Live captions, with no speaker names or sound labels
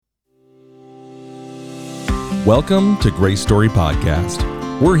Welcome to Grace Story Podcast.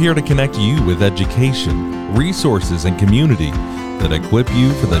 We're here to connect you with education, resources, and community that equip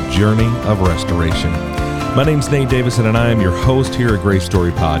you for the journey of restoration. My name's Nate Davison, and I am your host here at Grace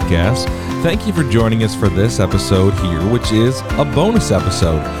Story Podcast. Thank you for joining us for this episode here, which is a bonus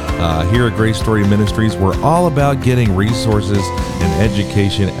episode. Here at Grace Story Ministries, we're all about getting resources and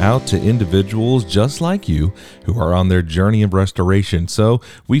education out to individuals just like you who are on their journey of restoration. So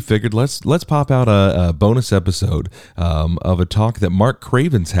we figured let's pop out a bonus episode of a talk that Mark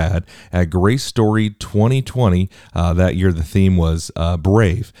Cravens had at Grace Story 2020. That year the theme was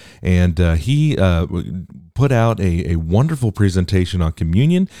Brave, and he put out a wonderful presentation on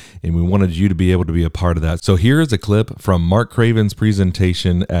communion, and we wanted you to be able to be a part of that. So here is a clip from Mark Craven's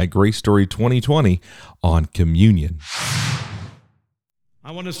presentation at Grace Story 2020 on communion.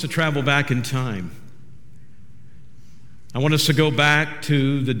 I want us to travel back in time. I want us to go back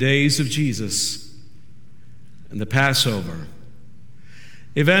to the days of Jesus and the Passover.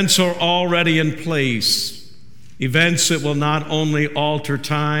 Events are already in place. Events that will not only alter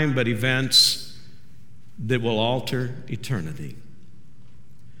time, but events that will alter eternity.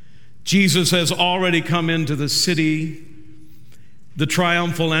 Jesus has already come into the city, the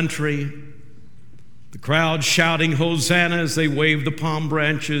triumphal entry, the crowd shouting Hosanna as they wave the palm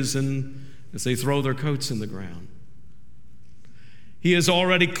branches and as they throw their coats in the ground. He has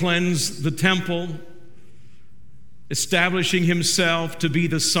already cleansed the temple, establishing himself to be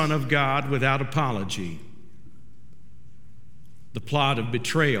the Son of God without apology. The plot of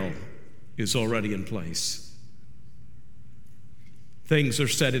betrayal is already in place. Things are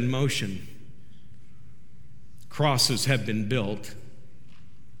set in motion. Crosses have been built,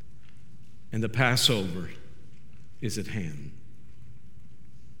 and the Passover is at hand.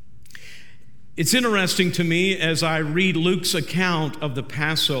 It's interesting to me as I read Luke's account of the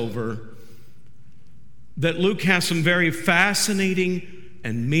Passover that Luke has some very fascinating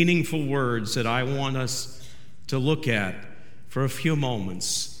and meaningful words that I want us to look at for a few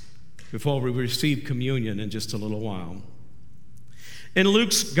moments before we receive communion in just a little while. In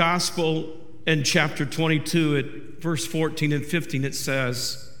Luke's gospel in chapter 22 at verse 14 and 15 it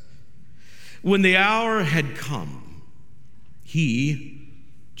says, "When the hour had come, he,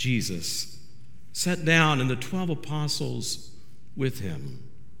 Jesus, sat down and the 12 apostles with him.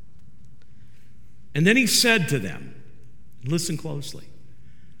 And then he said to them," listen closely,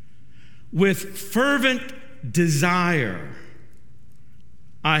 "With fervent desire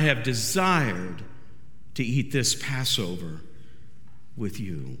I have desired to eat this Passover with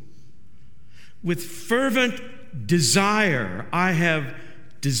you." With fervent desire I have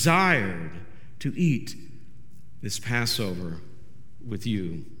desired to eat this Passover with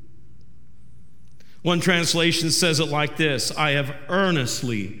you. One translation says it like this: I have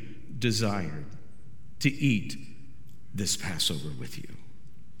earnestly desired to eat this Passover with you.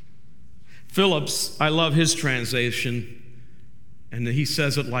 Phillips, I love his translation, and he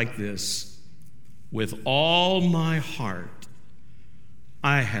says it like this: with all my heart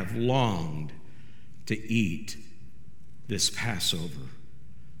I have longed to eat this Passover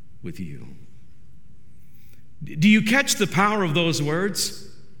with you. Do you catch the power of those words?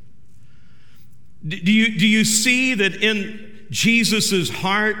 Do you see that in Jesus'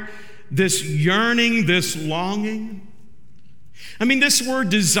 heart, this yearning, this longing? I mean, this word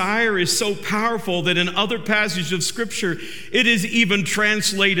desire is so powerful that in other passages of Scripture, it is even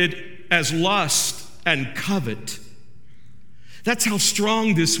translated as lust and covet. That's how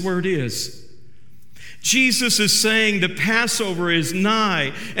strong this word is. Jesus is saying the Passover is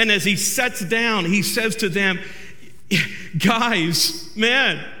nigh, and as he sits down, he says to them, guys,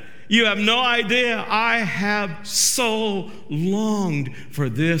 man, you have no idea. I have so longed for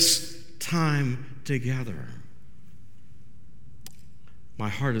this time together. My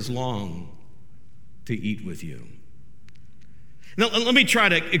heart is longed to eat with you. Now, let me try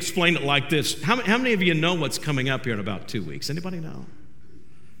to explain it like this. How many of you know what's coming up here in about 2 weeks? Anybody know?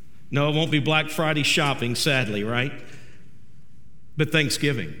 No, it won't be Black Friday shopping, sadly, right? But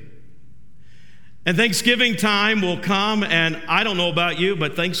Thanksgiving. And Thanksgiving time will come, and I don't know about you,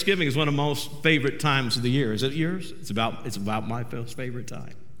 but Thanksgiving is one of my most favorite times of the year. Is it yours? It's about my favorite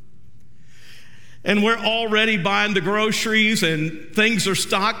time. And we're already buying the groceries, and things are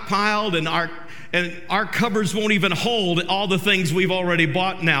stockpiled, and our cupboards won't even hold all the things we've already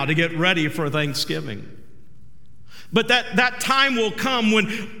bought now to get ready for Thanksgiving. But that time will come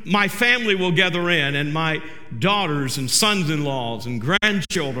when my family will gather in, and my daughters and sons-in-laws and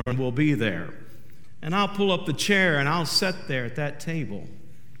grandchildren will be there. And I'll pull up the chair and I'll sit there at that table.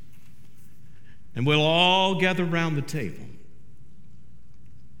 And we'll all gather around the table.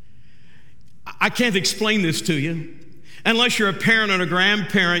 I can't explain this to you. Unless you're a parent or a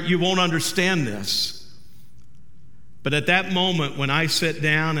grandparent, you won't understand this. But at that moment, when I sit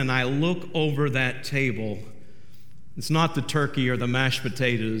down and I look over that table, it's not the turkey or the mashed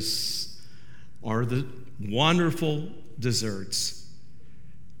potatoes or the wonderful desserts.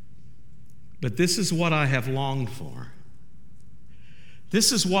 But this is what I have longed for.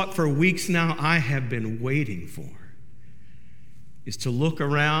 This is what for weeks now I have been waiting for, is to look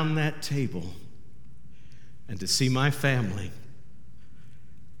around that table and to see my family.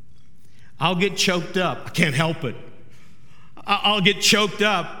 I'll get choked up. I can't help it. I'll get choked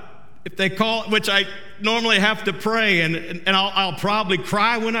up if they call, which I normally have to pray, and I'll probably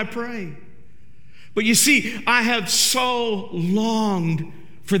cry when I pray. But you see, I have so longed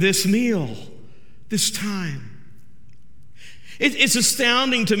for this meal, this time. It's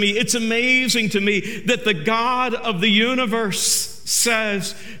astounding to me, it's amazing to me that the God of the universe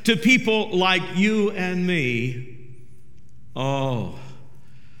says to people like you and me, oh,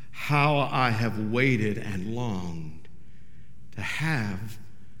 how I have waited and longed to have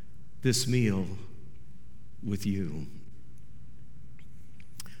this meal with you.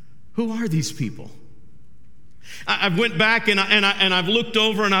 Who are these people? I've went back and I've looked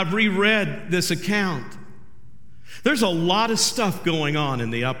over and I've reread this account. There's a lot of stuff going on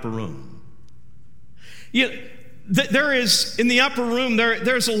in the upper room. There is, in the upper room,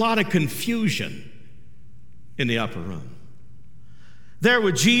 there's a lot of confusion in the upper room. There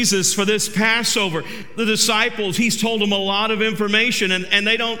with Jesus for this Passover, the disciples, he's told them a lot of information and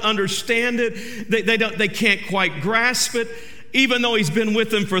they don't understand it. They can't quite grasp it. Even though he's been with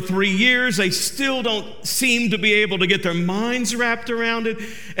them for 3 years, they still don't seem to be able to get their minds wrapped around it,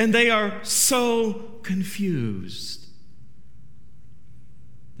 and they are so confused.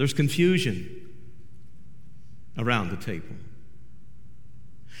 There's confusion around the table.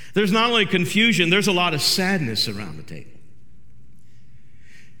 There's not only confusion, there's a lot of sadness around the table.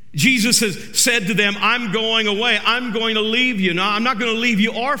 Jesus has said to them, I'm going away. I'm going to leave you. Now, I'm not going to leave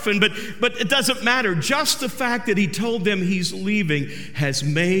you orphan, but it doesn't matter. Just the fact that he told them he's leaving has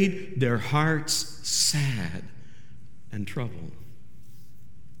made their hearts sad and troubled.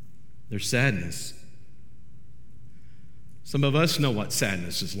 There's sadness. Some of us know what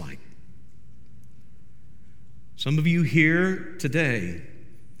sadness is like. Some of you here today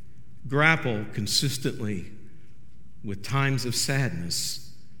grapple consistently with times of sadness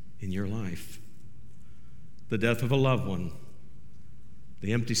in your life. The death of a loved one,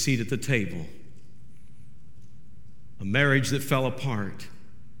 the empty seat at the table, a marriage that fell apart.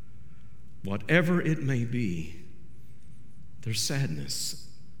 Whatever it may be, there's sadness.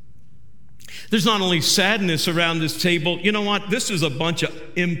 There's not only sadness around this table. You know what? This is a bunch of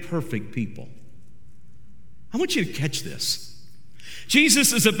imperfect people. I want you to catch this.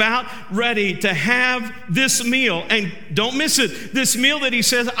 Jesus is about ready to have this meal, and don't miss it. This meal that he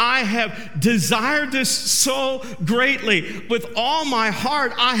says, I have desired this so greatly. With all my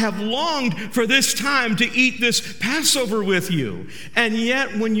heart, I have longed for this time to eat this Passover with you. And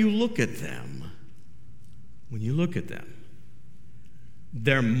yet, when you look at them,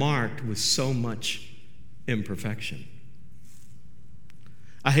 they're marked with so much imperfection.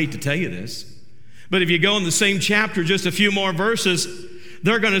 I hate to tell you this, but if you go in the same chapter, just a few more verses,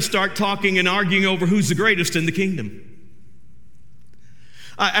 they're going to start talking and arguing over who's the greatest in the kingdom.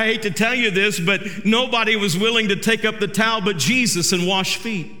 I hate to tell you this, but nobody was willing to take up the towel but Jesus and wash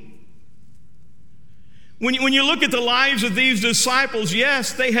feet. When you look at the lives of these disciples,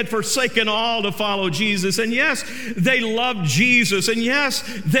 yes, they had forsaken all to follow Jesus. And yes, they loved Jesus. And yes,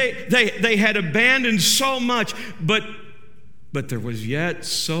 they had abandoned so much. But there was yet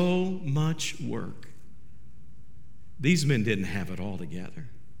so much work. These men didn't have it all together.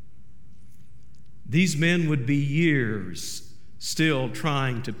 These men would be years still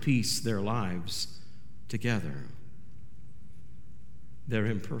trying to piece their lives together. They're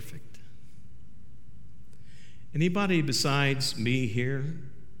imperfect. Anybody besides me here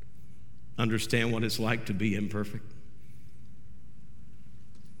understand what it's like to be imperfect?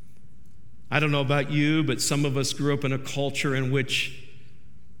 I don't know about you, but some of us grew up in a culture in which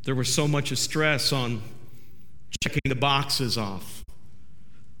there was so much stress on checking the boxes off,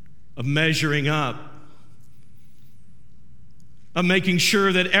 of measuring up, of making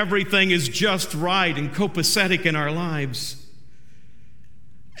sure that everything is just right and copacetic in our lives.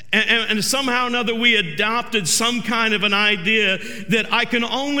 And somehow or another we adopted some kind of an idea that I can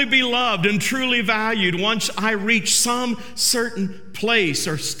only be loved and truly valued once I reach some certain place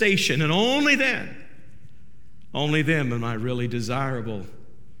or station, and only then am I really desirable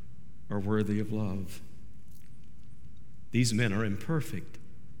or worthy of love. These men are imperfect,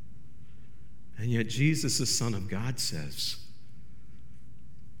 And yet Jesus, the Son of God, says,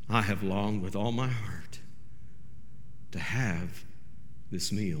 I have longed with all my heart to have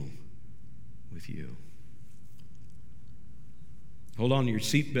this meal with you. Hold on to your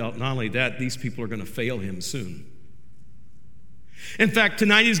seatbelt. Not only that, these people are going to fail him soon. In fact,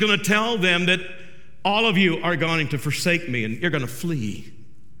 tonight he's going to tell them that all of you are going to forsake me and you're going to flee.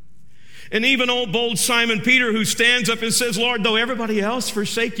 And even old bold Simon Peter, who stands up and says, Lord, though everybody else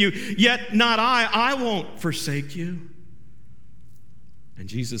forsake you, yet not I won't forsake you. And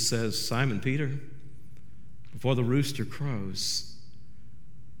Jesus says, Simon Peter, before the rooster crows,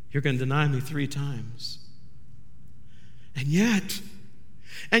 you're going to deny me 3 times. And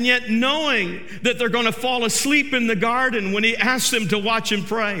yet knowing that they're going to fall asleep in the garden when he asks them to watch and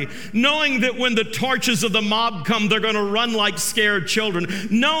pray, knowing that when the torches of the mob come, they're going to run like scared children,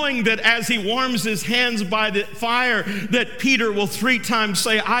 knowing that as he warms his hands by the fire, that Peter will 3 times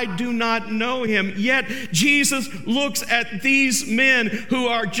say, I do not know him. Yet Jesus looks at these men who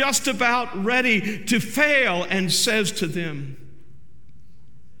are just about ready to fail and says to them,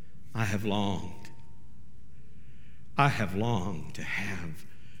 I have longed to have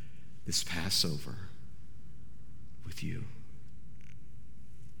this Passover with you.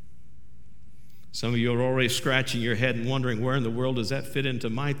 Some of you are already scratching your head and wondering, where in the world does that fit into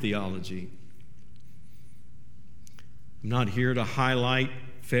my theology? I'm not here to highlight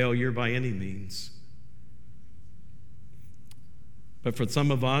failure by any means. But for some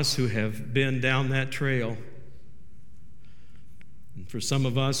of us who have been down that trail, and for some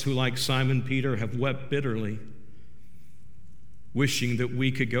of us who, like Simon Peter, have wept bitterly, wishing that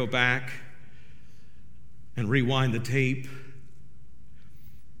we could go back and rewind the tape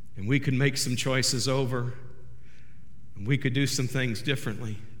and we could make some choices over and we could do some things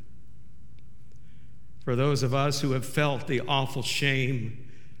differently. For those of us who have felt the awful shame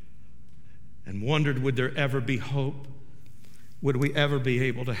and wondered, would there ever be hope? Would we ever be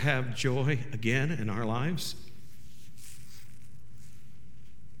able to have joy again in our lives?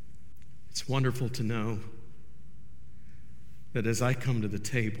 It's wonderful to know that as I come to the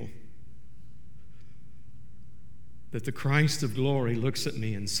table, that the Christ of glory looks at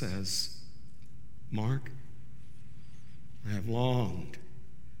me and says, Mark, I have longed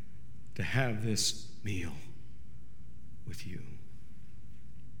to have this meal with you.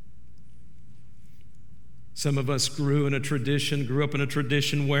 Some of us grew up in a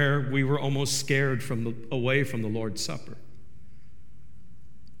tradition where we were almost scared away from the Lord's Supper.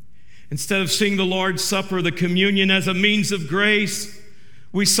 Instead of seeing the Lord's Supper, the communion, as a means of grace,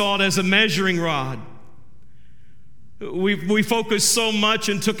 we saw it as a measuring rod. We focused so much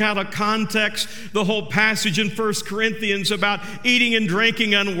and took out of context the whole passage in 1 Corinthians about eating and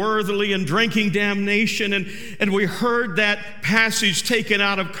drinking unworthily and drinking damnation. And we heard that passage taken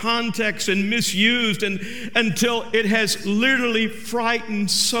out of context and misused until it has literally frightened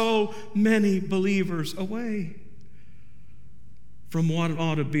so many believers away from what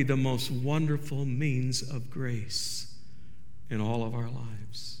ought to be the most wonderful means of grace in all of our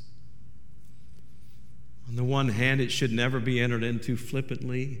lives. On the one hand, it should never be entered into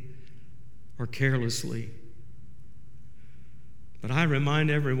flippantly or carelessly. But I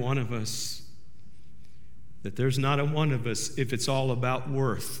remind every one of us that there's not a one of us, if it's all about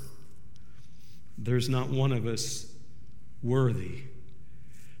worth, there's not one of us worthy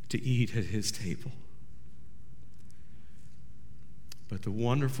to eat at his table. But the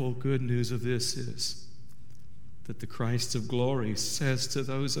wonderful good news of this is that the Christ of glory says to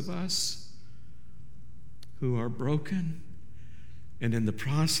those of us who are broken and in the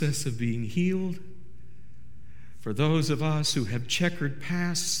process of being healed, for those of us who have checkered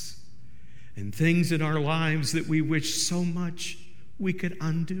pasts and things in our lives that we wish so much we could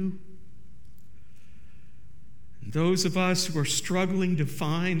undo, and those of us who are struggling to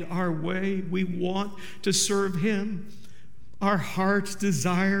find our way, we want to serve him. Our heart's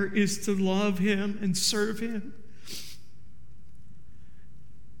desire is to love him and serve him.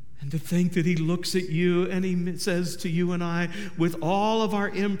 And to think that he looks at you and he says to you and I, with all of our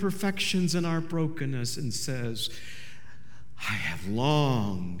imperfections and our brokenness, and says, I have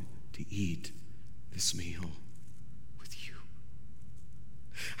longed to eat this meal with you.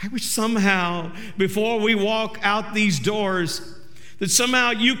 I wish somehow, before we walk out these doors, that somehow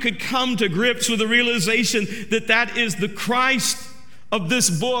you could come to grips with the realization that that is the Christ of this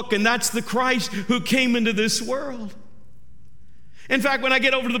book, and that's the Christ who came into this world. In fact, when I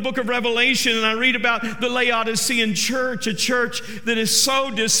get over to the book of Revelation and I read about the Laodicean church, a church that is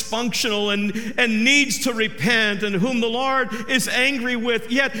so dysfunctional and needs to repent and whom the Lord is angry with,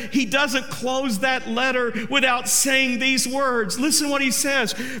 yet he doesn't close that letter without saying these words. Listen what he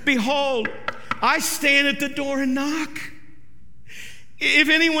says. Behold, I stand at the door and knock. If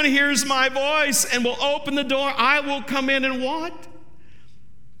anyone hears my voice and will open the door, I will come in and what?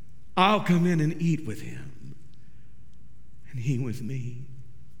 I'll come in and eat with him, and he with me.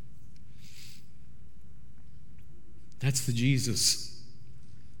 That's the Jesus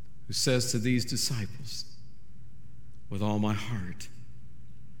who says to these disciples, with all my heart,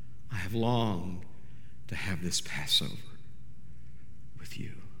 I have longed to have this Passover with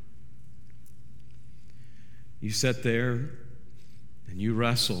you. You sit there and you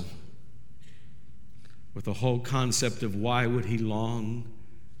wrestle with the whole concept of why would he long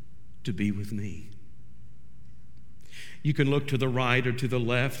to be with me? You can look to the right or to the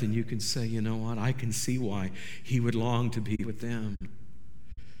left and you can say, you know what, I can see why he would long to be with them.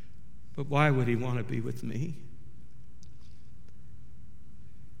 But why would he want to be with me?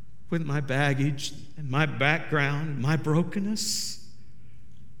 With my baggage and my background, my brokenness?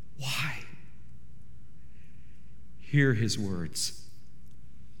 Why? Hear his words.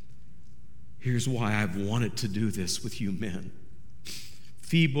 Here's why I've wanted to do this with you men,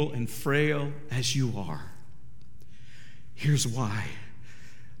 feeble and frail as you are. Here's why.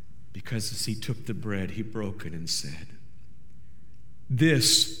 Because as he took the bread, he broke it and said,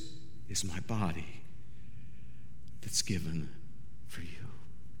 this is my body that's given for you.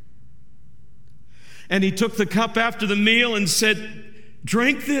 And he took the cup after the meal and said,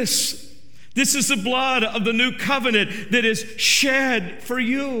 drink this. This is the blood of the new covenant that is shed for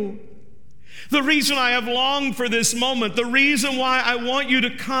you. The reason I have longed for this moment, the reason why I want you to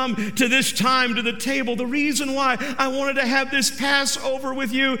come to this time to the table, the reason why I wanted to have this Passover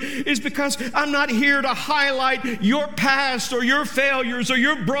with you is because I'm not here to highlight your past or your failures or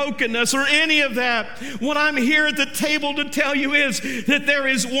your brokenness or any of that. What I'm here at the table to tell you is that there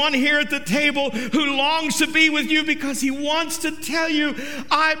is one here at the table who longs to be with you because he wants to tell you,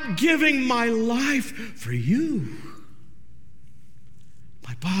 I'm giving my life for you.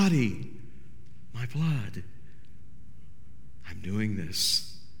 My body, my blood. I'm doing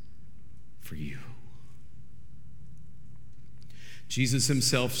this for you. Jesus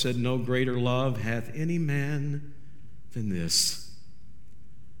himself said, no greater love hath any man than this,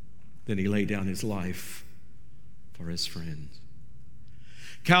 than he laid down his life for his friends.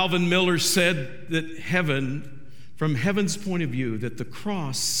 Calvin Miller said that from heaven's point of view, that the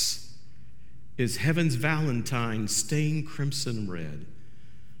cross is heaven's Valentine stained crimson red,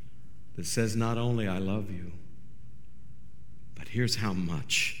 that says not only I love you, but here's how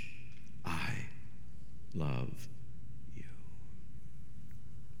much I love you.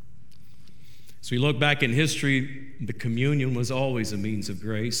 So we look back in history, the communion was always a means of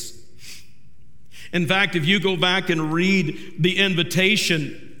grace. In fact, if you go back and read the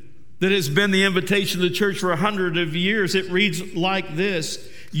invitation that has been the invitation of the church for 100 years, it reads like this: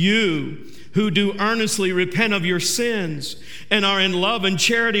 you who do earnestly repent of your sins and are in love and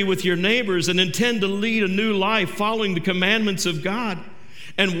charity with your neighbors and intend to lead a new life following the commandments of God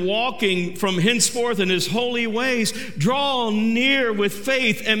and walking from henceforth in his holy ways, draw near with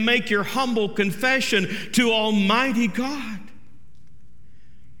faith and make your humble confession to Almighty God.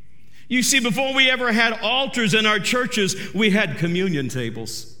 You see, before we ever had altars in our churches, we had communion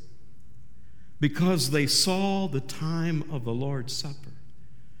tables because they saw the time of the Lord's Supper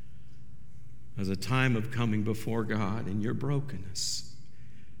as a time of coming before God in your brokenness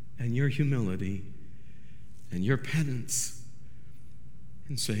and your humility and your penance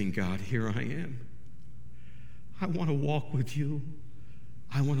and saying, God, here I am. I want to walk with you.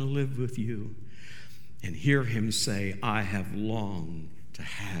 I want to live with you. And hear him say, I have longed to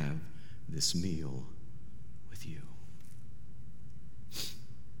have this meal with you.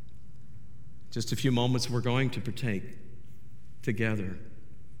 Just a few moments, we're going to partake together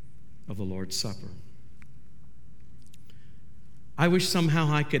of the Lord's Supper. I wish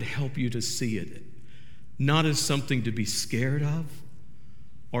somehow I could help you to see it, not as something to be scared of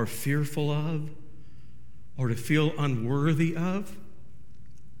or fearful of or to feel unworthy of,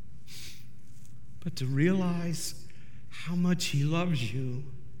 but to realize how much he loves you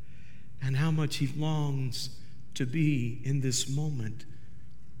and how much he longs to be in this moment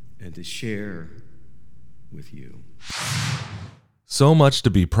and to share with you. So much to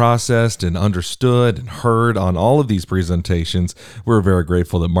be processed and understood and heard on all of these presentations. We're very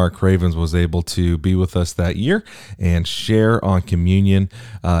grateful that Mark Cravens was able to be with us that year and share on communion.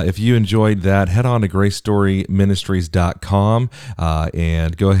 If you enjoyed that, head on to GraceStoryMinistries.com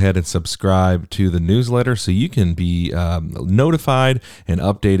and go ahead and subscribe to the newsletter so you can be notified and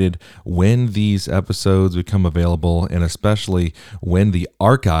updated when these episodes become available, and especially when the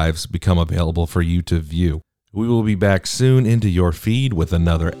archives become available for you to view. We will be back soon into your feed with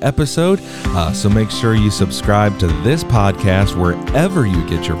another episode, so make sure you subscribe to this podcast wherever you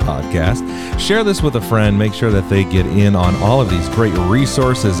get your podcast. Share this with a friend. Make sure that they get in on all of these great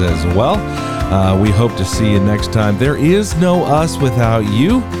resources as well. We hope to see you next time. There is no us without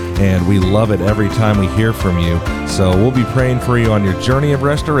you, and we love it every time we hear from you. So we'll be praying for you on your journey of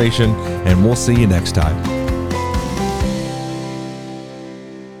restoration, and we'll see you next time.